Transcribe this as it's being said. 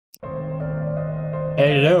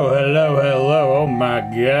Hello, oh my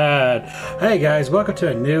god. Hey guys, welcome to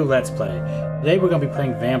a new Let's Play. Today we're going to be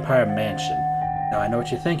playing Vampire Mansion. Now I know what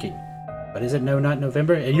you're thinking, but is it No Not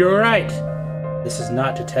November? And you're right! This is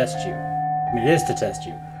not to test you. I mean, it is to test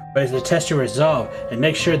you, but it's to test your resolve and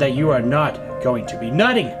make sure that you are not going to be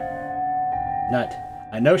nutting. Nut.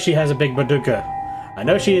 I know she has a big bazooka. I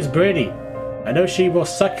know she is pretty. I know she will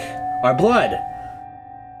suck our blood.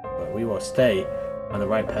 But we will stay on the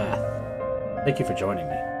right path. Thank you for joining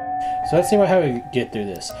me. So let's see how we get through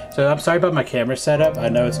this. So I'm sorry about my camera setup. I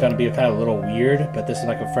know it's going to be kind of a little weird, but this is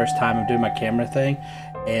like the first time I'm doing my camera thing.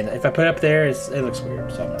 And if I put it up there, it looks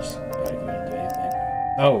weird. So I'm just not even going to do anything.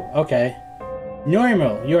 Oh, okay.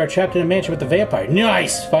 Normal. You are trapped in a mansion with a vampire.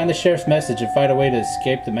 Nice! Find the sheriff's message and find a way to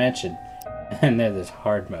escape the mansion. And then there's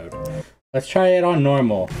hard mode. Let's try it on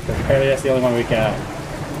normal, because apparently that's the only one we got.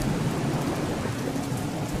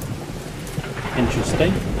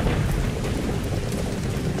 Interesting.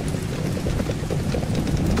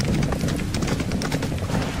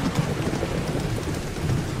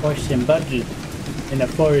 Horse and buggy in a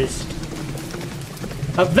forest.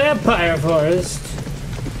 A vampire forest!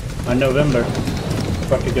 On November.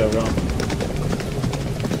 What could go wrong?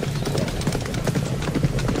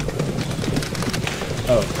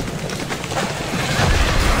 Oh.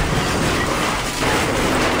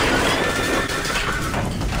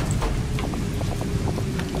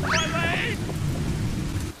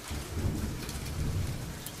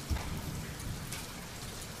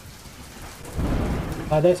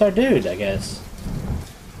 Oh, that's our dude, I guess.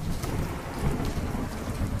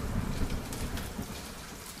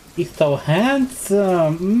 He's so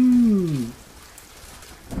handsome.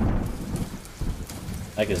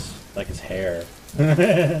 Like his hair.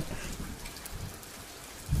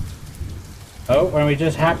 Oh, and we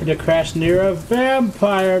just happened to crash near a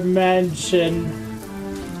vampire mansion.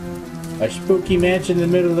 A spooky mansion in the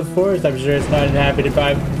middle of the forest. I'm sure it's not inhabited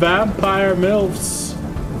by vampire MILFs.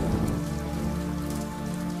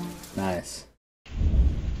 Nice.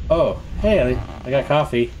 Oh, hey, I got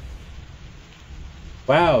coffee.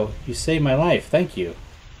 Wow, you saved my life. Thank you.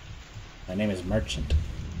 My name is Merchant.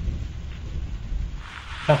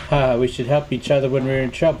 Haha, we should help each other when we're in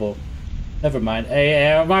trouble. Never mind.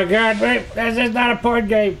 Hey, oh my god, wait, this is not a board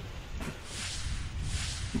game.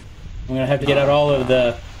 I'm gonna have to get out all of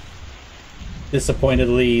the disappointed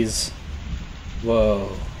Lees.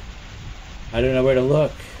 Whoa. I don't know where to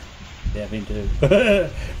look. Yeah, me too. There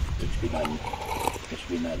should be nothing. There should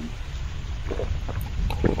be nothing.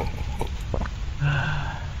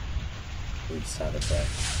 Weird sound effect.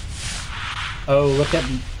 Oh,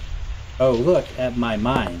 look at my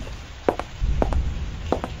mind. Look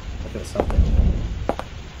at something.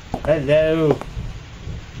 Hello.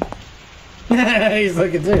 He's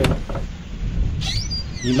looking too.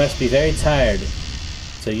 You must be very tired,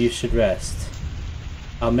 so you should rest.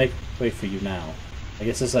 I'll make way for you now. I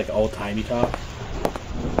guess it's like old-timey talk.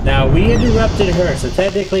 Now, we interrupted her, so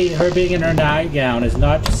technically her being in her nightgown is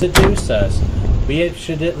not to seduce us. We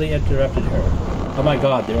accidentally interrupted her. Oh my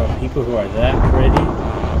god, there are people who are that pretty.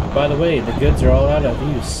 By the way, the goods are all out of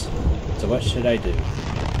use. So what should I do?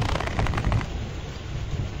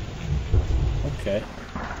 Okay.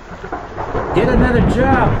 Get another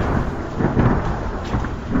job!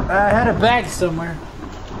 I had a bag somewhere.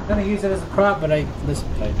 I'm gonna use it as a prop, but I'm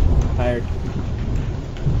tired.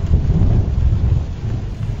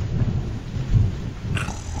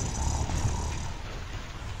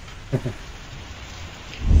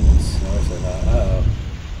 Uh-oh.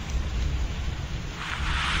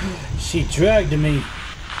 She drugged me.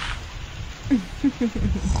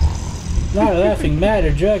 Not a laughing matter.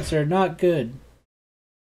 Drugs are not good.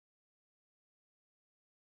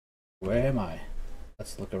 Where am I?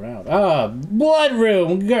 Let's look around. Ah, blood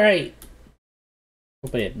room. Great. Oh,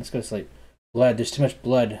 wait, let's go to sleep. Blood. There's too much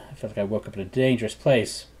blood. I feel like I woke up in a dangerous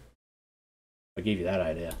place. I gave you that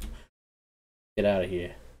idea. Get out of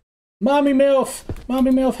here. Mommy MILF! Mommy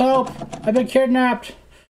MILF, help! I've been kidnapped!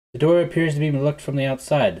 The door appears to be locked from the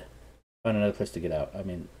outside. Find another place to get out. I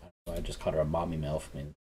mean, I just called her a Mommy MILF. I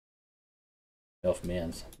mean, MILF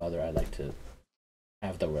man's mother I'd like to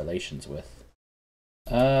have the relations with.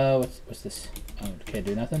 What's this? Oh, can't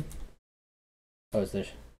do nothing? Oh, is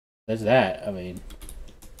there's that. I mean,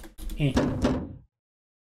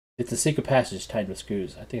 It's a secret passage tied with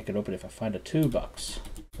screws. I think I can open it if I find a toolbox.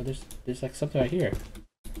 Oh, there's like something right here.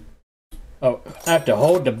 Oh, I have to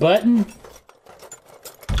hold the button?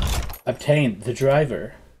 Obtain the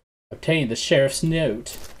driver. Obtain the sheriff's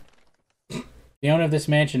note. The owner of this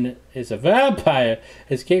mansion is a vampire.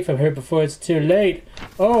 Escape from her before it's too late.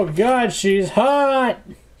 Oh god, she's hot!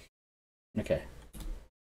 Okay.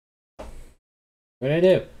 What did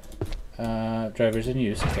I do? Drivers in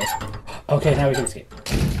use. Okay. Okay, now we can escape.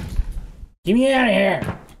 Get me out of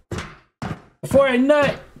here! Before I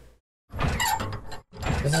nut!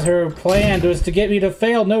 This is her plan, was to get me to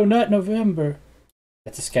fail No Nut November.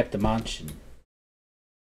 Let's escape the mansion.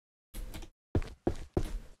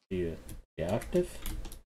 The octave?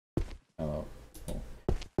 Oh.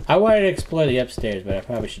 I wanted to explore the upstairs, but I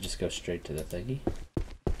probably should just go straight to the thingy.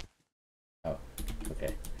 Oh,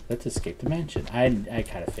 okay. Let's escape the mansion. I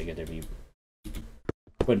kind of figured there'd be...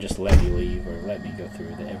 Wouldn't just let me leave or let me go through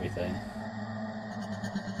everything.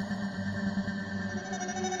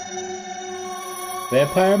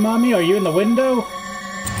 Vampire mommy, are you in the window?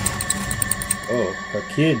 Oh, her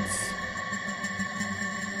kids.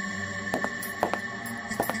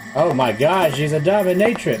 Oh my god, she's a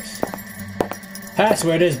dominatrix.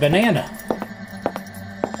 Password is banana.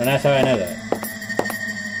 And that's how I know that.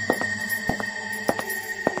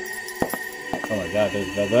 Oh my god,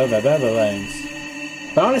 there's the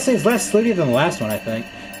lanes. But honestly, it's less slippery than the last one, I think.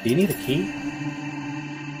 Do you need a key?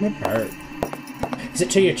 What part? Is it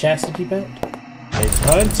to your chastity belt? It's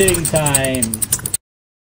hunting time!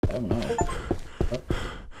 Oh no. Oh.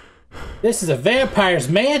 This is a vampire's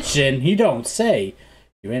mansion! You don't say!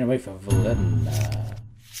 You ran away from Valena.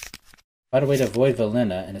 Find a way to avoid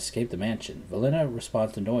Valena and escape the mansion. Valena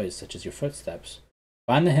responds to noise, such as your footsteps.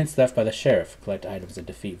 Find the hints left by the sheriff. Collect items and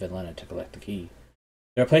defeat Valena to collect the key.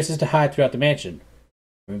 There are places to hide throughout the mansion.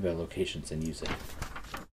 Remember their locations and use it.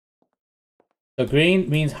 So green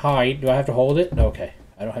means hide. Do I have to hold it? No, okay.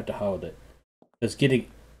 I don't have to hold it. Just getting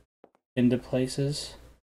into places.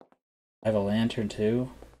 I have a lantern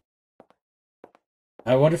too.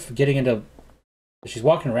 I wonder if getting into... She's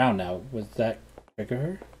walking around now. Would that trigger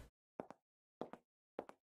her?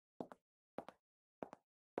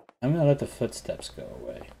 I'm gonna let the footsteps go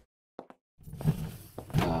away.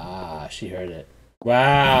 Ah, she heard it.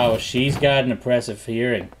 Wow, she's got an impressive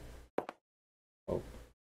hearing. Oh.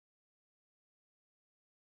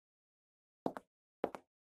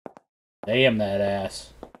 Damn that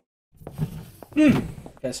ass.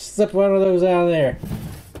 Gotta slip one of those out of there.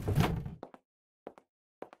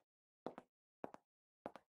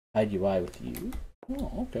 Hide UI with you.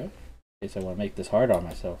 Oh, okay. In case I want to make this hard on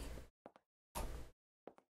myself.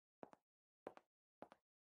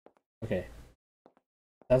 Okay.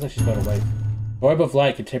 Sounds like she's going away. Orb of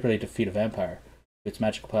Light can temporarily defeat a vampire with its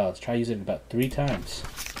magical powers. Try using it about 3 times.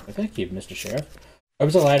 Well, thank you, Mr. Sheriff.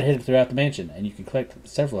 Orbs of Light are hidden throughout the mansion, and you can collect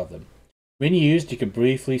several of them. When used, you can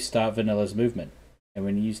briefly stop Vanilla's movement. And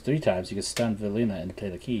when used 3 times, you can stun Valena and play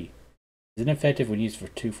the key. It's ineffective when used for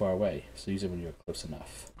too far away, so use it when you're close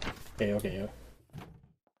enough. Okay.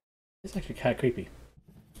 It's actually kind of creepy.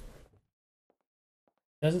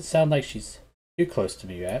 Doesn't sound like she's too close to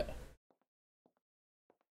me yet.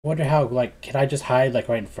 Wonder how, like, can I just hide, like,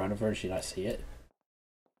 right in front of her and she not see it?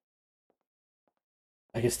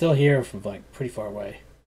 I can still hear her from, like, pretty far away.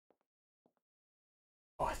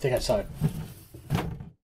 Oh, I think I saw it.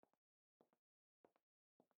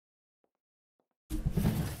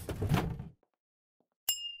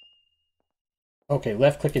 Okay,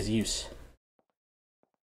 left click is use.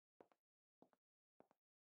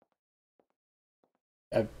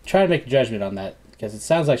 I'm trying to make a judgment on that, because it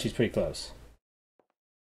sounds like she's pretty close.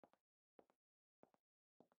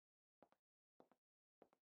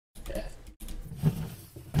 Yeah.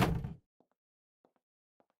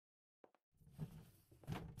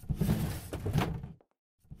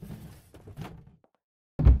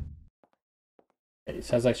 It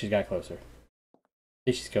sounds like she's got closer. I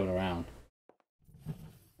think she's going around.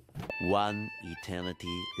 One eternity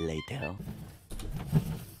later.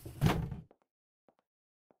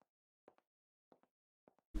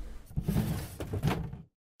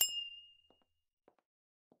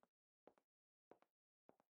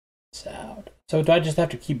 Sound. So do I just have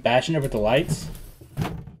to keep bashing her with the lights?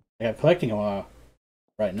 Like I'm collecting them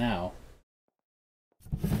right now.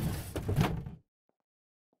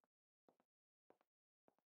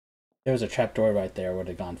 There was a trapdoor right there. I would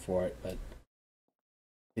have gone for it, but I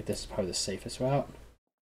think this is probably the safest route.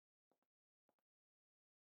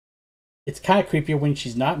 It's kind of creepier when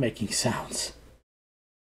she's not making sounds.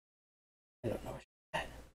 I don't know.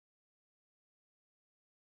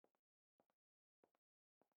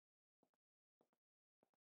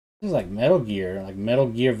 This is like Metal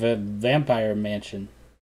Gear Vampire Mansion.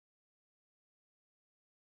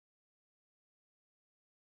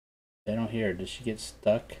 I don't hear her. Did she get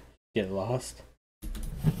stuck? Get lost?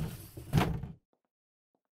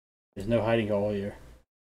 There's no hiding hole here.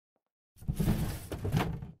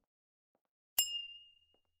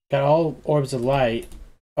 Got all orbs of light.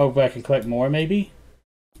 Oh, but I can collect more, maybe?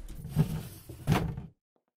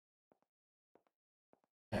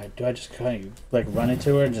 do I just kind of like run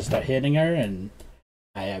into her and just start hitting her? And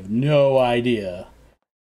I have no idea.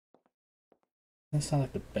 That sounds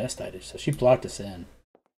like the best idea. So she blocked us in.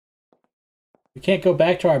 We can't go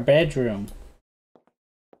back to our bedroom.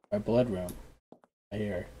 Our blood room. Right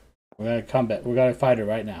here. We're gonna combat. We're gonna fight her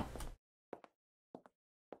right now.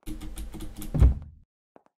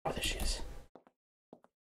 Oh, there she is.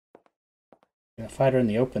 We're gonna fight her in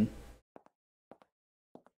the open.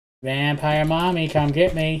 Vampire mommy, come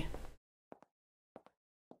get me.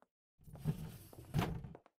 Is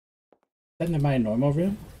that in my normal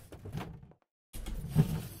room?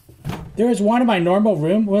 There is one in my normal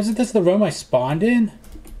room? Wasn't this the room I spawned in?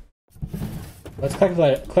 Let's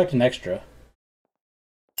collect an extra.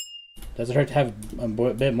 Doesn't hurt to have a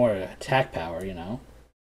bit more attack power, you know?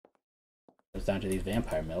 Goes down to these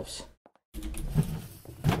vampire milfs.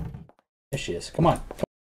 There she is. Come on.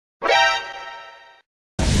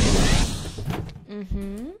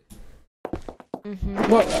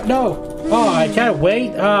 What? No! Oh, I can't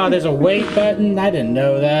wait? Oh, there's a wait button? I didn't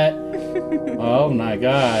know that. Oh my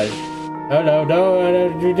god. Oh no,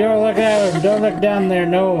 don't look out! Don't look down there,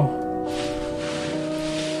 no!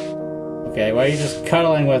 Okay, why are you just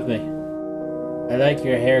cuddling with me? I like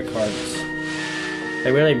your hair cards.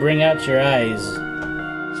 They really bring out your eyes.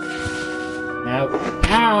 Ow.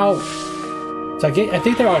 Ow! So I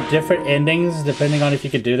think there are different endings depending on if you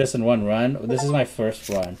can do this in one run. This is my first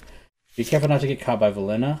run. Be careful not to get caught by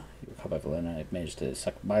Valena. You were caught by Valena. It managed to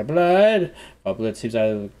suck my blood. While blood seeps out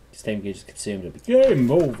of the stain gauge is consumed, it'll be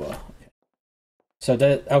game over. Okay. So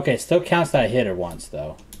that still counts that I hit her once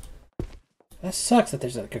though. That sucks that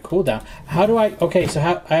there's like a cooldown. How do I? Okay, so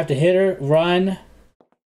I have to hit her, run.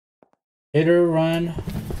 Hit her, run.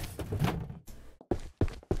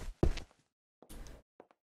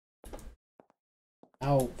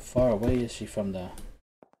 How far away is she from the?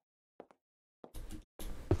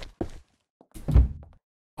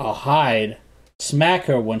 I'll hide, smack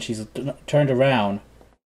her when she's turned around,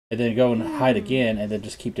 and then go and hide again, and then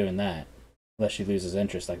just keep doing that. Unless she loses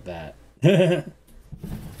interest like that.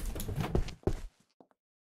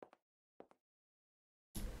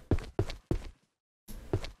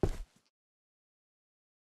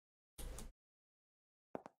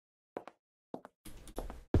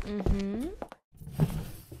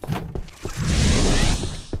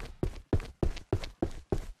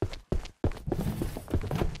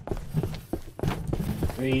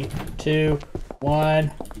 Three, two,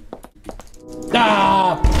 one.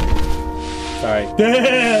 Ah! Sorry.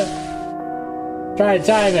 Try to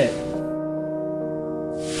time it.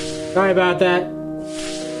 Sorry about that.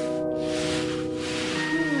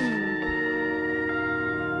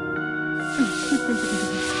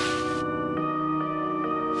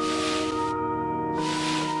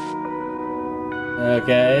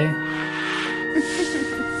 Okay.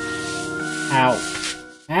 Ow.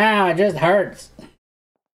 Ow, it just hurts.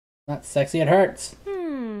 Not sexy, it hurts.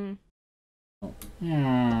 Oh.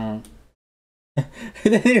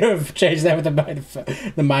 They need to change that with the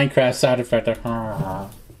Minecraft sound effect.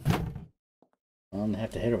 I'll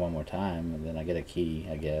have to hit her one more time, and then I get a key,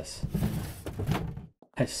 I guess.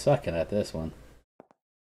 I'm sucking at this one.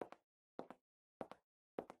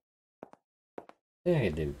 I think I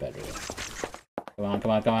can do better. Come on,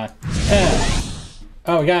 come on, come on.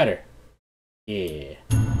 Oh, we got her. Yeah.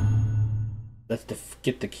 Let's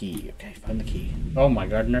get the key. Okay, find the key. Oh my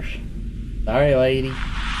goodness. Sorry, lady.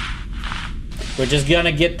 We're just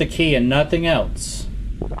gonna get the key and nothing else.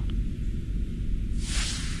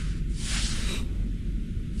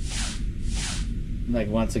 Like,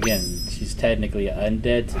 once again, she's technically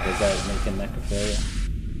undead, so does that make a necrophilia?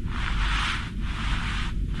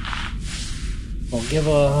 Well, give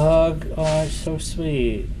her a hug. Oh, it's so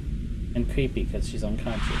sweet. And creepy, because she's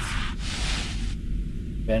unconscious.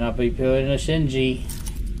 Better not be pulling a Shinji.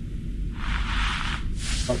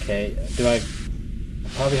 Okay, I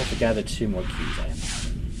probably have to gather 2 more keys, I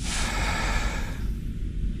imagine.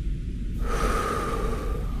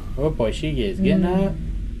 Oh boy, she is getting up.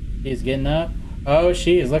 She's getting up. Oh,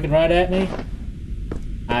 she is looking right at me.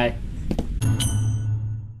 Hi.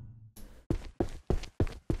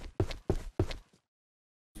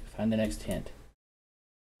 Find the next hint.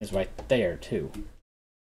 It's right there, too.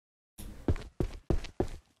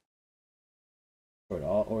 Toward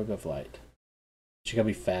all orb of light. She gotta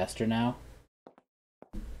be faster now.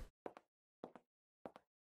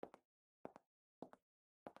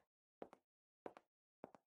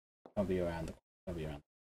 I'll be around. I'll be around.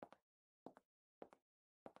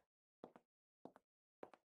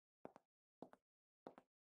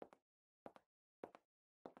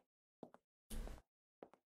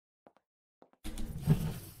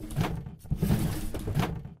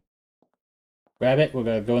 Grab it, we're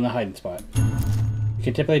gonna go in the hiding spot. You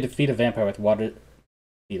can typically defeat a vampire with water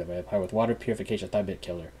purification, 5-bit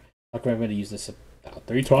killer. I recommend to use this about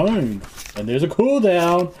 3 times. And there's a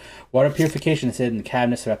cooldown! Water purification is hidden in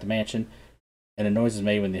cabinets throughout the mansion, and a noise is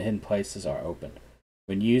made when the hidden places are opened.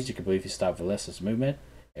 When used, you can briefly stop Valista's movement,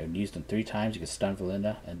 and when used them 3 times, you can stun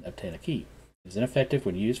Valinda and obtain a key. It is ineffective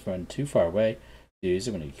when used from too far away, so use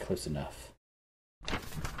it when you get close enough.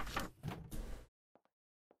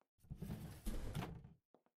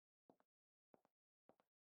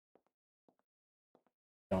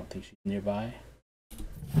 Don't think she's nearby.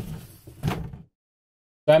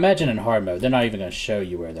 So I imagine in hard mode, they're not even going to show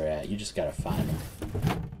you where they're at. You just gotta find them.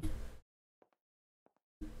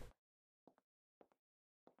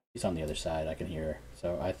 She's on the other side. I can hear her.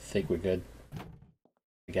 So I think we're good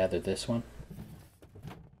to gather this one.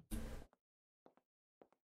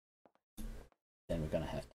 Then we're going to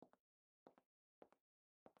have to...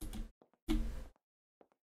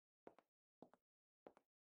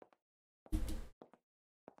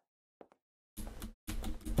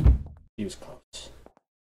 She was close.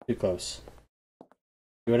 Too close.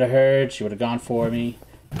 She would have heard. She would have gone for me.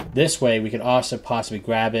 This way, we could also possibly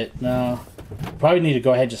grab it. No. Probably need to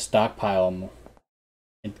go ahead and just stockpile them.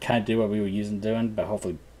 And kind of do what we were doing, but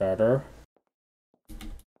hopefully better.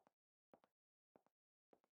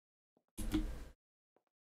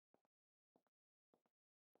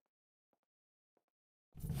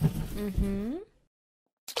 Mm-hmm.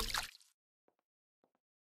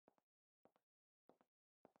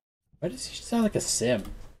 Why does he sound like a sim?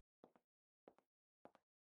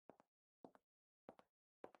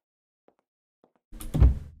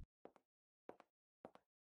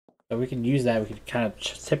 So we can use that. We can kind of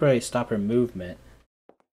temporarily stop her movement.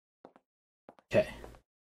 Okay.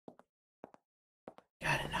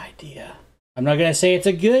 Got an idea. I'm not gonna say it's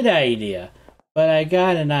a good idea, but I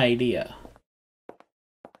got an idea.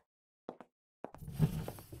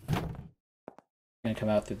 Gonna come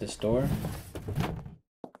out through this door.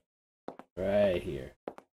 Right here.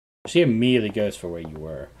 She immediately goes for where you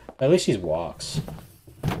were. But at least she walks.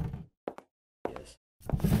 Yes.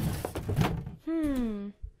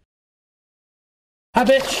 Hi,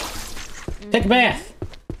 bitch! Take a bath!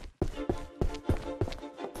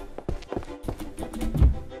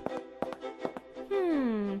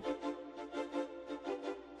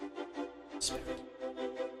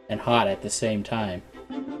 And hot at the same time.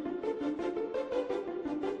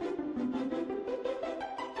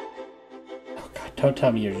 Oh god, don't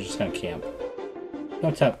tell me you're just gonna camp.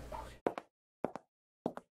 Don't tell.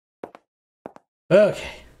 Okay.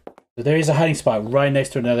 So there is a hiding spot right next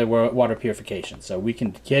to another water purification. So we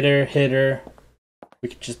can get her, hit her. We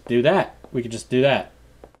could just do that. We could just do that.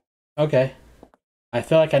 Okay. I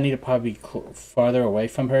feel like I need to probably be farther away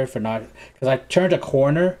from her for not... Because I turned a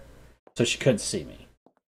corner so she couldn't see me.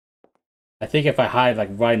 I think if I hide like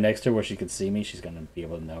right next to her where she could see me, she's going to be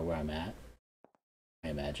able to know where I'm at. I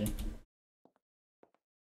imagine.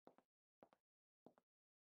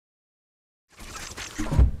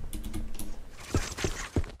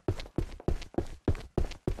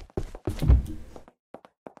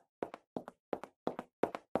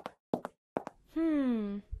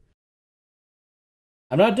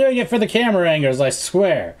 I'm not doing it for the camera angles, I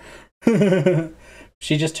swear.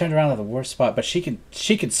 She just turned around at the worst spot, but she can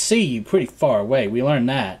see you pretty far away. We learned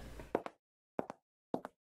that.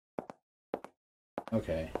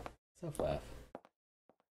 Okay. Self-laugh.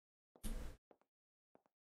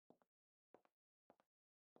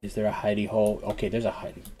 Is there a hidey hole? Okay, there's a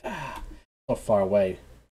hidey. So far away.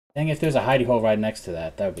 Dang, if there's a hidey hole right next to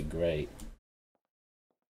that, that would be great.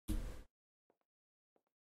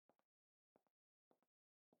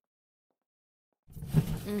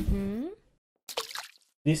 Mm-hmm.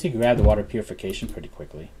 At least you grab the water purification pretty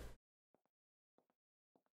quickly.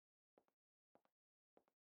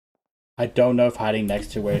 I don't know if hiding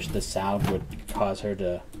next to where the sound would cause her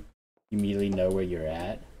to immediately know where you're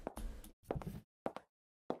at.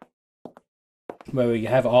 But we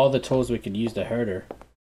have all the tools we can use to hurt her.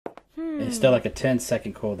 It's still like a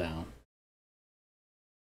 10-second cooldown.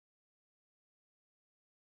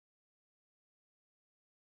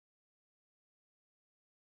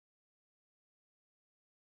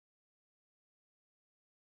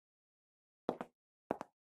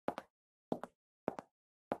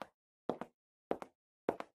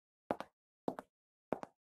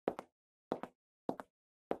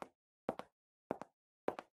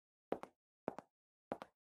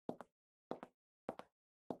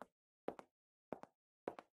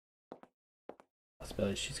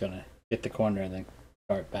 Possibility she's gonna hit the corner and then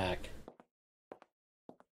start back.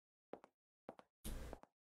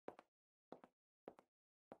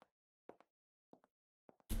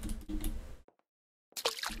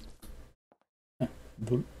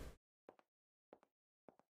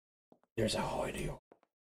 There's a hidey.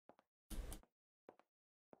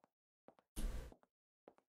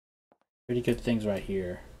 Pretty good things right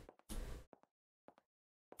here.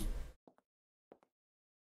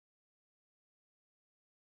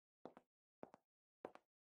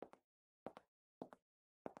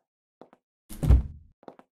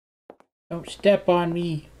 Don't step on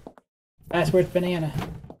me. Password banana.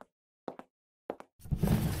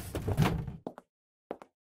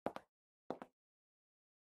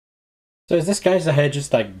 So is this guy's head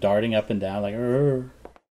just like darting up and down like,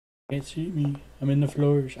 can't see me. I'm in the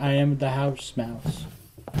floors. I am the house mouse.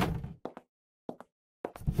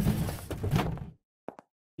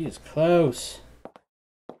 He is close.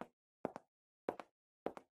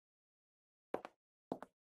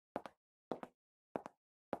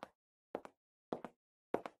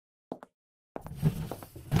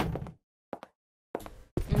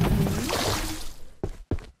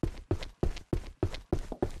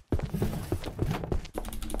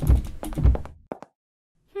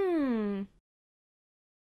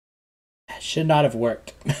 Should not have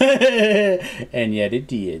worked. And yet it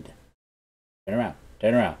did. Turn around.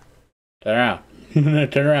 Turn around. Turn around.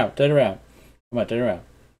 Turn around. Turn around. Come on, turn around.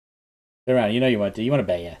 Turn around. You know you want to. You want to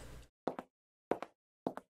bath.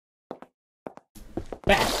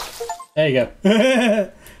 Bath. There you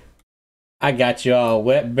go. I got you all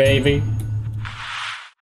wet, baby.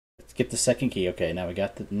 Let's get the second key. Okay, now we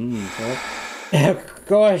got the... Of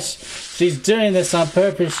course. She's doing this on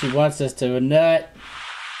purpose. She wants us to nut.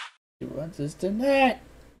 She wants us to nut.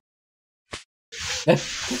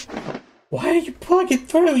 Why are you pulling it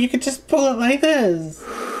through? You could just pull it like this.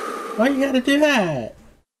 Why you gotta do that?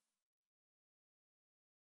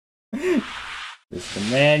 Listen,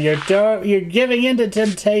 man, you're giving in to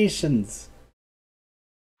temptations.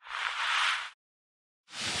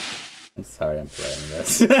 I'm sorry I'm playing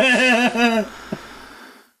this.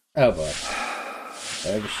 Oh boy.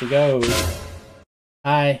 There she goes.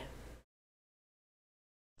 Hi.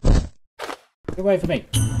 Get away from me.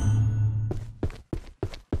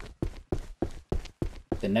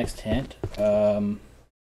 The next hint. Are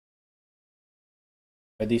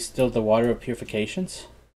these still the water of purifications?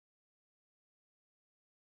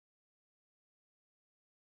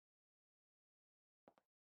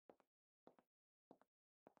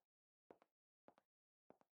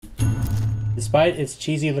 Despite its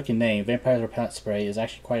cheesy looking name, Vampire Repellent Spray is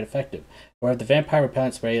actually quite effective. However, the Vampire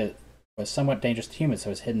Repellent Spray was somewhat dangerous to humans, so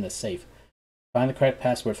it was hidden in the safe. Find the correct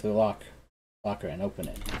password for the locker and open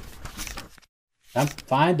it.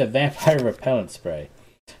 Find the Vampire Repellent Spray.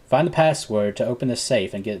 Find the password to open the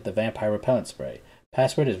safe and get the Vampire Repellent Spray.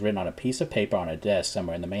 Password is written on a piece of paper on a desk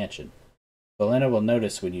somewhere in the mansion. Valena will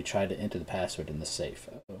notice when you try to enter the password in the safe.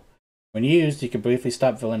 When used, you can briefly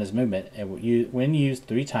stop Valena's movement, and when used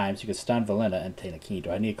 3 times, you can stun Valena and obtain a key.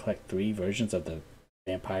 Do I need to collect 3 versions of the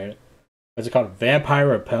vampire? What's it called? Vampire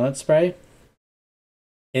Repellent Spray?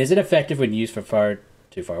 Is it effective when used for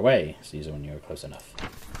too far away? So use it when you're close enough.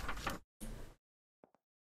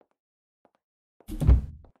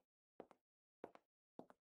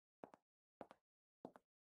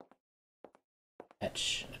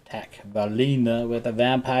 Attack Valena with a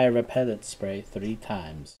Vampire Repellent Spray 3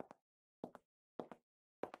 times.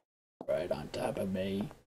 Right on top of me.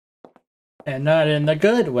 And not in the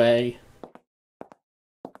good way.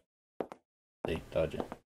 See, told you.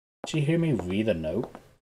 Did you hear me read a note?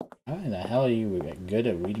 How in the hell are you good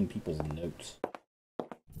at reading people's notes?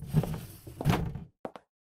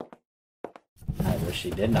 I wish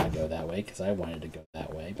she did not go that way, because I wanted to go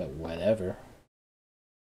that way, but whatever.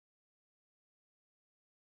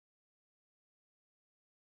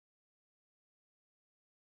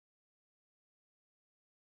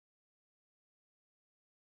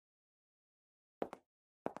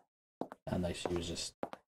 Sounded like she was just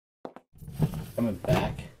coming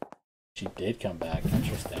back. She did come back.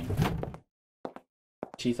 Interesting.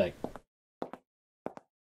 She's like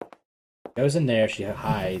goes in there. She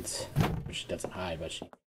hides. Or she doesn't hide, but she.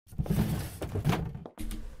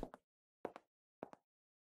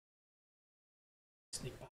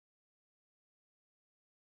 Sneak by.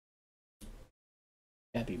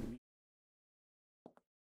 Gotta be.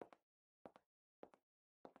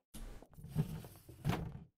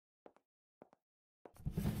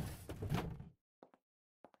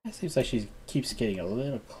 It seems like she keeps getting a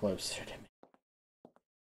little closer to me.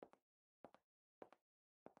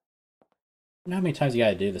 I don't know how many times you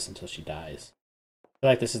gotta do this until she dies. I feel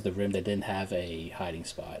like this is the room that didn't have a hiding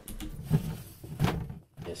spot.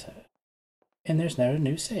 And there's now a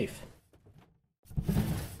new safe.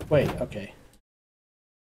 Wait, okay.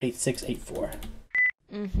 8684.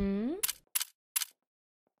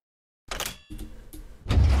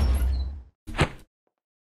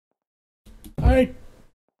 Alright.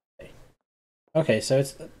 Okay, so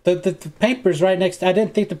it's the paper's right next. I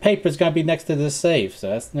didn't think the paper's gonna be next to the safe, so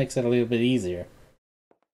that makes it a little bit easier.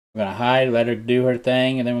 We're gonna hide, let her do her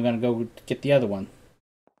thing, and then we're gonna go get the other one.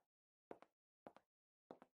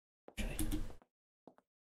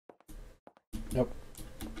 Nope.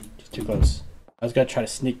 She's too close. I was gonna try to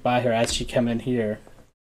sneak by her as she came in here.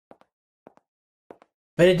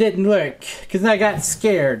 But it didn't work, because I got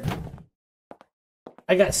scared.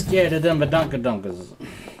 I got scared of them badunkadunkas.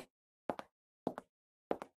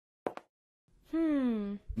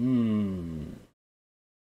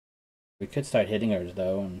 We could start hitting hers,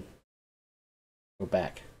 though, and go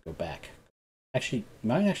back. Go back. Actually, it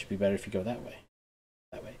might actually be better if you go that way.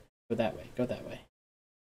 That way. Go that way. Go that way.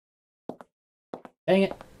 Dang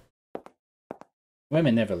it.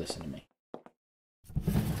 Women never listen to me.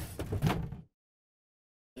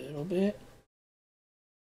 A little bit.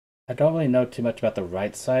 I don't really know too much about the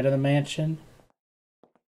right side of the mansion.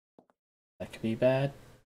 That could be bad.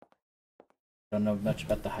 Don't know much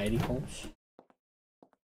about the hidey holes.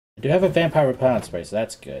 I do have a vampire repellent spray, so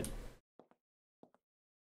that's good.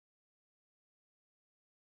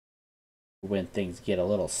 When things get a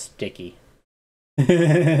little sticky.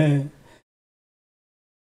 Ooh,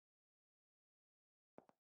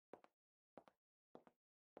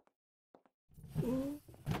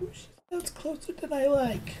 that's closer than I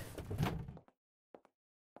like.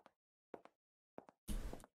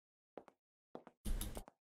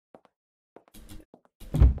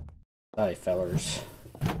 Sorry, fellers.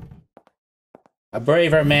 A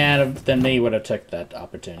braver man than me would have took that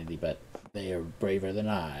opportunity, but they are braver than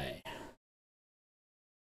I.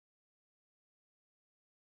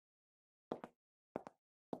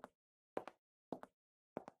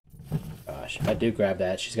 Gosh, if I do grab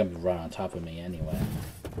that, she's gonna be running on top of me anyway.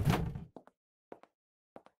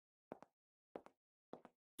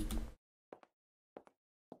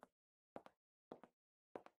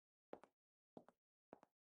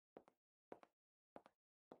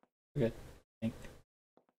 We're good.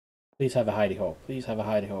 Please have a hidey hole. Please have a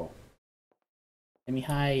hidey hole. Let me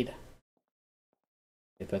hide.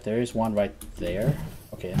 Okay, but there is one right there.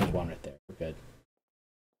 Okay, and there's one right there. We're good.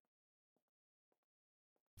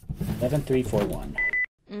 7341.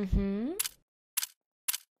 Mm-hmm.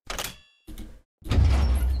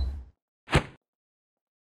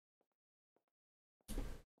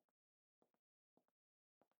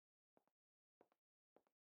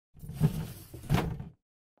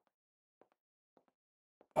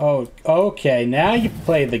 Oh, okay. Now you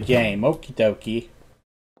play the game. Okie dokie.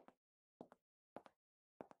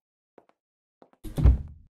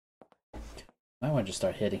 I want to just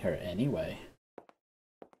start hitting her anyway.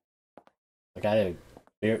 I gotta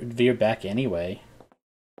veer back anyway.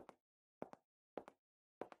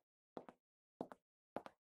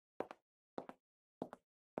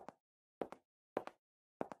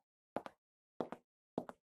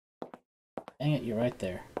 Dang it, you're right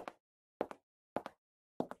there.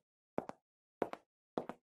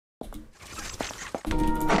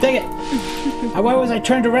 Dang it! Why was I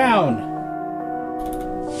turned around?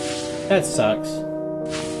 That sucks.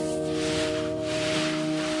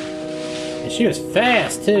 And she was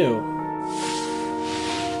fast, too.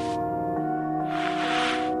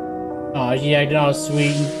 Oh, she acting all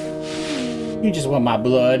sweet. You just want my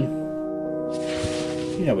blood.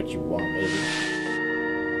 You know what you want, baby.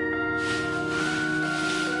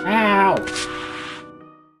 Ow!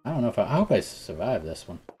 I don't know if I hope I survive this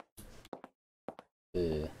one.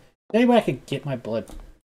 Any way I could get my blood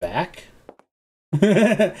back?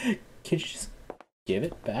 Could you just give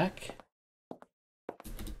it back?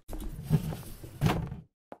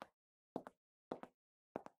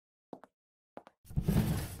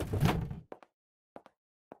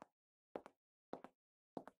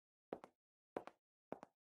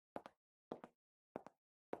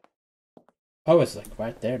 Oh, it's like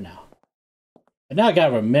right there now. And now I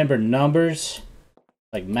gotta remember numbers.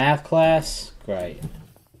 Like math class. Great.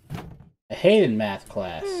 I hated math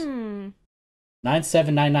class.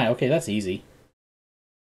 9799. Okay, that's easy.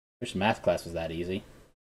 Wish math class was that easy.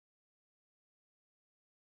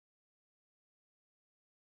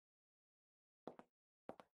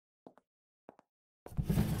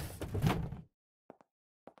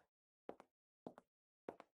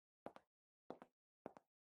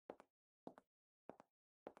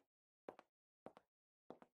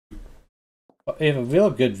 If a real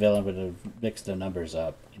good villain would have mixed the numbers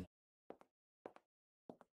up, you know.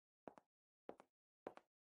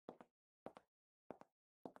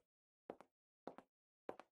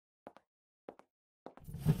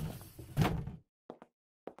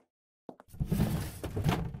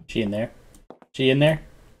 She in there? She in there?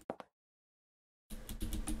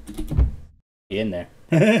 Be in there.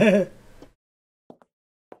 Mm-hmm.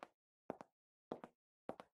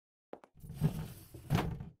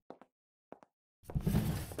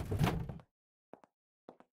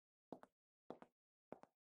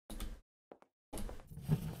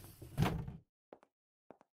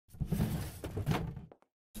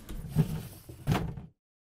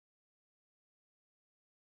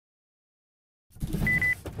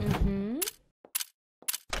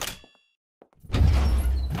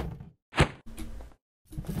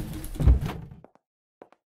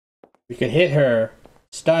 We could hit her,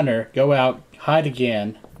 stun her, go out, hide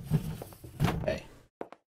again. Okay.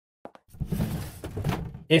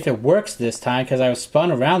 If it works this time, because I was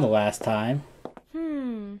spun around the last time.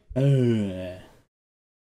 Ugh.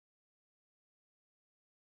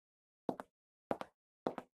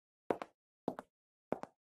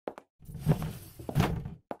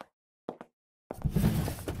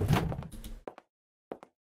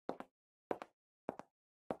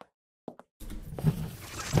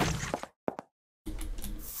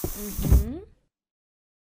 Mm-hmm.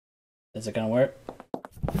 Is it gonna work?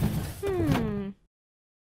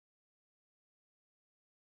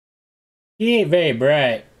 He ain't very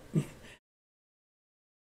bright.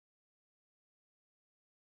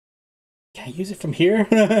 Can I use it from here?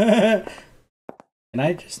 Can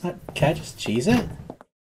I just cheese it?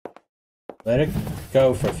 Let it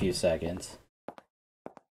go for a few seconds.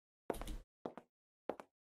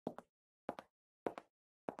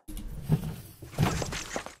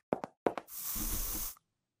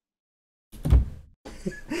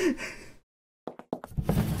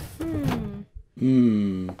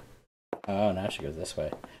 Oh, now she goes this way.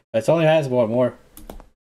 But it only has one more.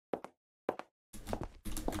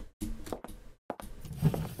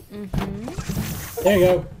 There you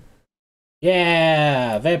go.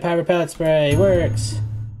 Yeah! Vampire repellent spray works!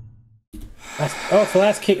 Oh, it's the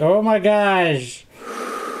last key. Oh my gosh!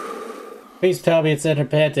 Please tell me it's in her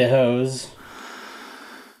pantyhose.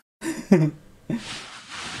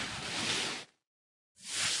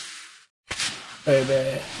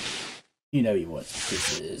 Baby. You know you want some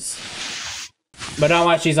kisses. But not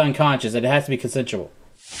while she's unconscious. It has to be consensual.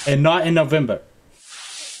 And not in November.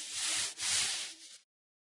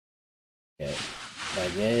 Okay. Did I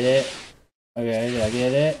get it? Okay, did I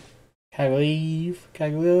get it? Can I leave? Can I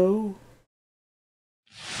go?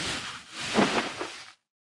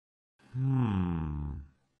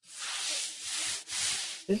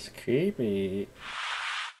 This is creepy.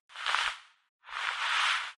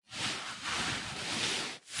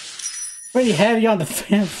 Pretty heavy on the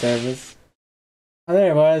fan service. Oh,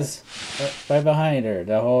 there it was. Right behind her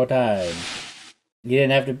the whole time. You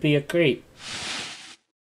didn't have to be a creep.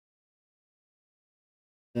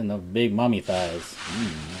 And those big mummy thighs.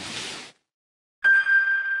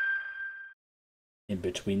 In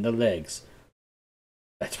between the legs.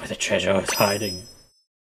 That's where the treasure is hiding.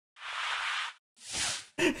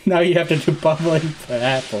 Now you have to do bubbling for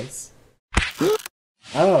apples.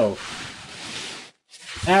 Oh.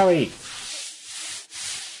 Owie.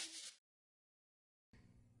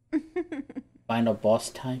 Final boss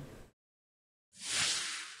time?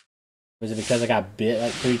 Was it because I got bit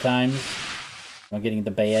like 3 times? I'm getting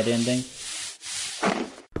the bad ending.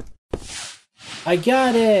 I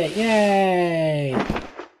got it! Yay!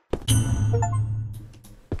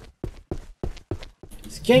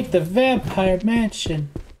 Escape the vampire mansion!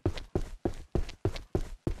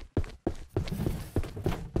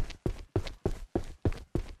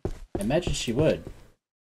 I imagine she would.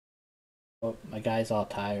 Oh, my guy's all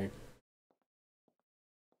tired.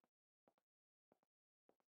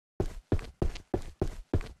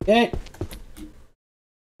 Okay.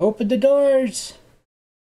 Open the doors.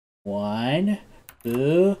 1,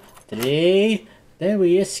 2, 3. Then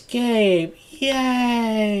we escape.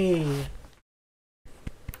 Yay!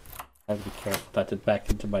 I have to be careful not to back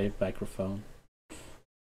into my microphone.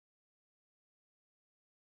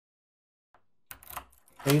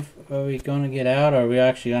 Are we gonna get out, or are we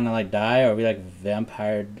actually gonna like die, or are we like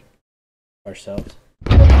vampired ourselves?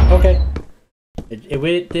 Okay.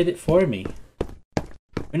 It did it for me.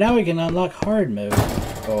 But now we can unlock hard mode.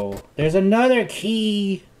 Oh, there's another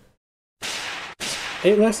key!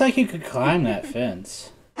 It looks like you could climb that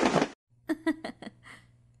fence.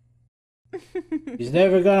 He's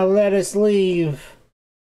never gonna let us leave.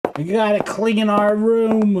 We gotta clean our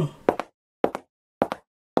room.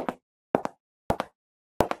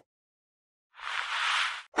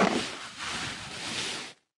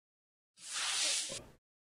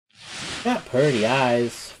 Got pretty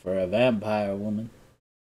eyes for a vampire woman.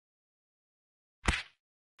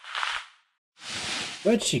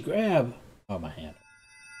 What'd she grab? Oh, my hand.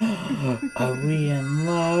 Are we in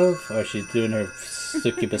love? Or is she doing her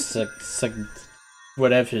succubus,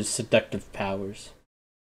 whatever, seductive powers?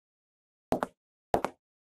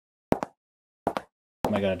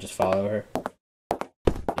 Am I gonna just follow her?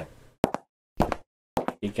 Yep.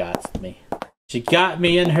 She got me. She got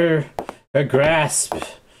me in her grasp.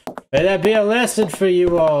 May that be a lesson for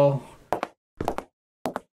you all.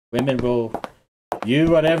 Women will do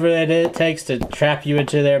whatever it takes to trap you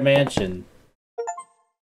into their mansion.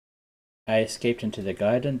 I escaped into the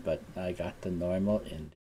garden, but I got the normal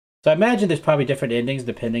ending. So I imagine there's probably different endings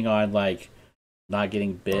depending on, like, not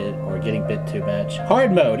getting bit or getting bit too much.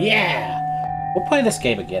 Hard mode, yeah! We'll play this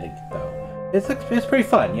game again, though. It's pretty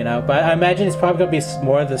fun, you know, but I imagine it's probably going to be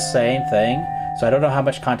more of the same thing. So I don't know how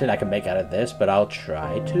much content I can make out of this, but I'll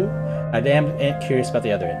try to. I am curious about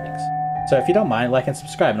the other endings. So if you don't mind, like and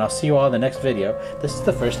subscribe, and I'll see you all in the next video. This is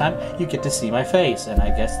the first time you get to see my face, and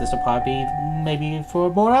I guess this will probably be maybe for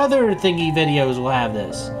more other thingy videos we'll have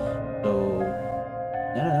this. So,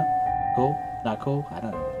 I don't know. Cool? Not cool? I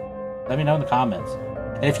don't know. Let me know in the comments.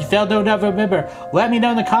 And if you failed to remember, let me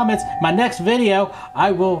know in the comments. My next video,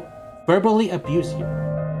 I will verbally abuse you.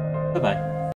 Bye-bye.